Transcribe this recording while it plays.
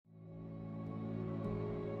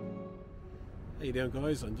How you doing,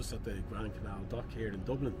 guys? I'm just at the Grand Canal Dock here in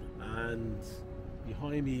Dublin, and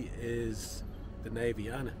behind me is the Naomh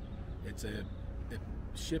Éanna. It's a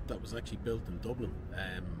ship that was actually built in Dublin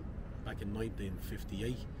back in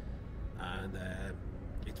 1958, and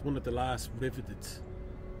it's one of the last riveted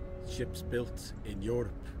ships built in Europe,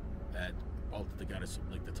 all together,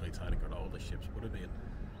 something like the Titanic or all the ships would have been.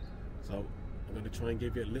 So I'm going to try and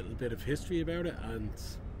give you a little bit of history about it and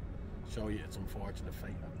show you its unfortunate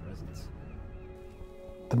fate at present.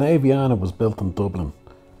 The Naomh Éanna was built in Dublin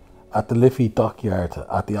at the Liffey dockyard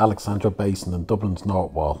at the Alexandra Basin in Dublin's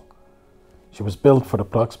North Wall. She was built for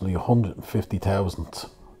approximately 150,000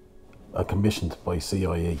 and commissioned by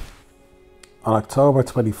CIE. On October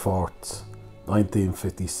 24th,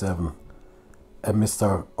 1957, a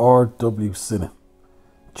Mr. R.W. Sinnott,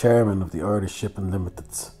 chairman of the Irish Shipping Limited,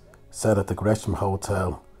 said at the Gresham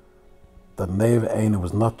Hotel that Naomh Éanna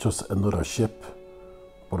was not just another ship,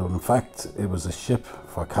 but in fact it was a ship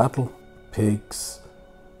for cattle, pigs,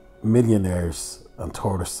 millionaires and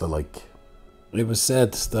tourists alike. It was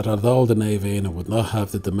said that although the Naomh Éanna would not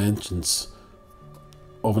have the dimensions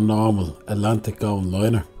of a normal Atlantic-going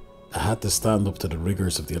liner, it had to stand up to the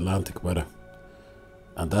rigours of the Atlantic weather,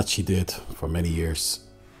 and that she did for many years.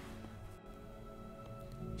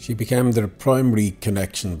 She became the primary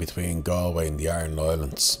connection between Galway and the Aran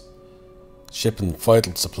Islands, shipping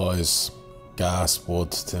vital supplies, gas,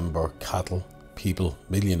 wood, timber, cattle, people,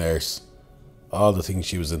 millionaires, all the things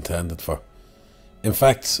she was intended for. In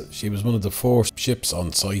fact, she was one of the four ships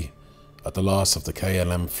on site at the loss of the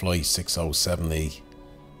KLM Flight 607E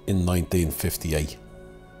in 1958.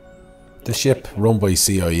 The ship, run by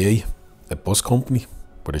CIE, a bus company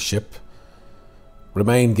with a ship,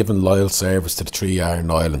 remained giving loyal service to the three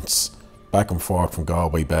Aran Islands, back and forth from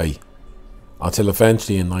Galway Bay, until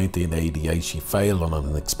eventually in 1988 she failed on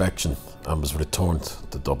an inspection and was returned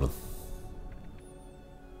to Dublin.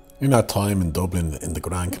 In her time in Dublin in the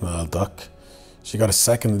Grand Canal Dock, she got a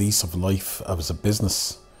second lease of life as a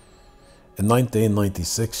business. In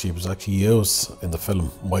 1996 she was actually used in the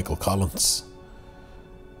film Michael Collins.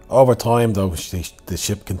 Over time though, the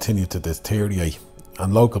ship continued to deteriorate,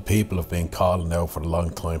 and local people have been calling out for a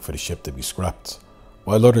long time for the ship to be scrapped,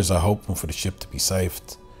 while others are hoping for the ship to be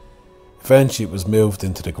saved. Eventually it was moved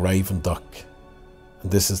into the Graven Dock,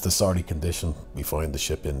 and this is the sorry condition we find the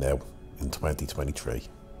ship in now, in 2023.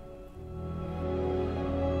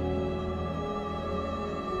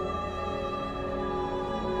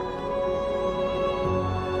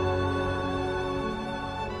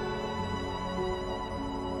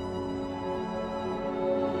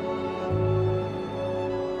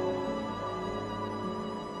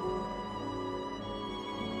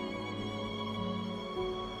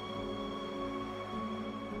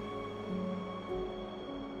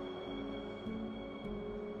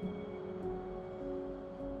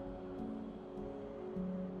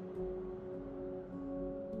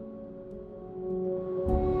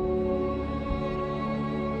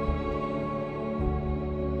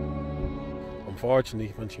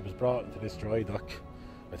 Unfortunately, when she was brought into this dry dock,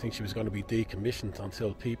 I think she was going to be decommissioned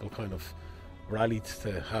until people kind of rallied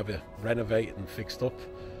to have it renovated and fixed up.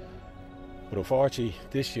 But unfortunately,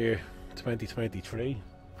 this year, 2023,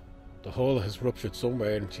 the hull has ruptured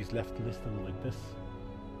somewhere and she's left listing like this.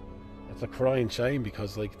 It's a crying shame,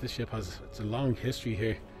 because like this ship it's a long history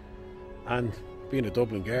here, and being a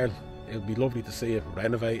Dublin girl, it would be lovely to see it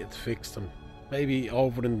renovated, fixed, and maybe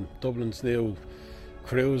over in Dublin's new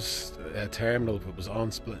cruise terminal, if it was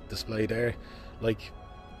on display there. Like,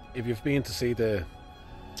 if you've been to see the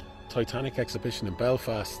Titanic exhibition in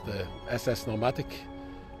Belfast, the SS Nomadic,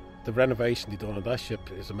 the renovation they done on that ship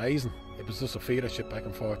is amazing. It was just a feeder ship back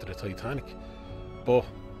and forth to the Titanic, but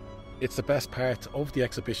it's the best part of the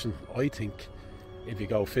exhibition, I think. If you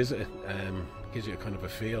go visit it, gives you a kind of a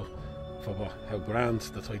feel for how grand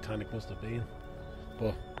the Titanic must have been.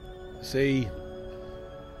 But see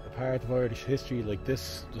part of Irish history like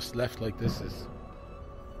this, just left like this, is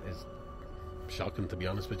shocking, to be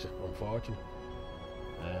honest with you. Unfortunate.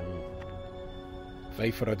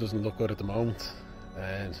 Fate for her doesn't look good at the moment,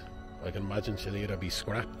 and I can imagine she'll either be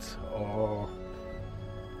scrapped or,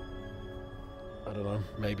 I don't know,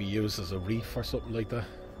 maybe used as a reef or something like that.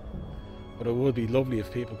 But it would be lovely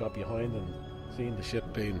if people got behind and seen the ship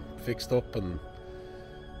being fixed up and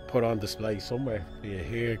put on display somewhere, be it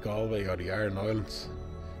here, Galway or the Aran Islands.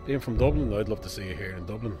 Being from Dublin, I'd love to see it here in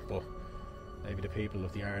Dublin, but maybe the people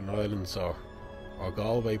of the Aran Islands or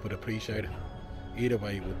Galway would appreciate it. Either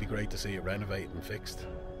way, it would be great to see it renovated and fixed.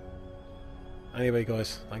 Anyway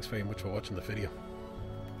guys, thanks very much for watching the video.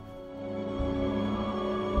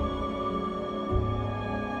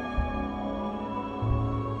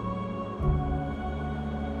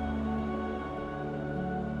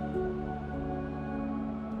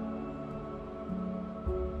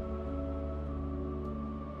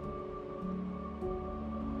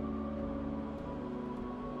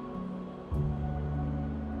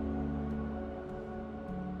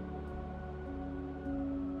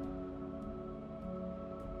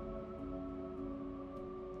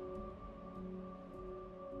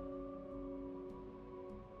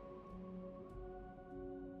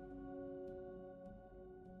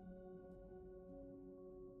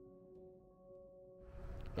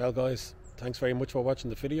 Well guys, thanks very much for watching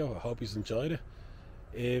the video. I hope you enjoyed it.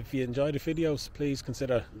 If you enjoyed the videos, please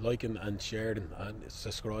consider liking and sharing and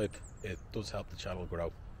subscribe. It does help the channel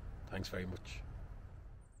grow. Thanks very much.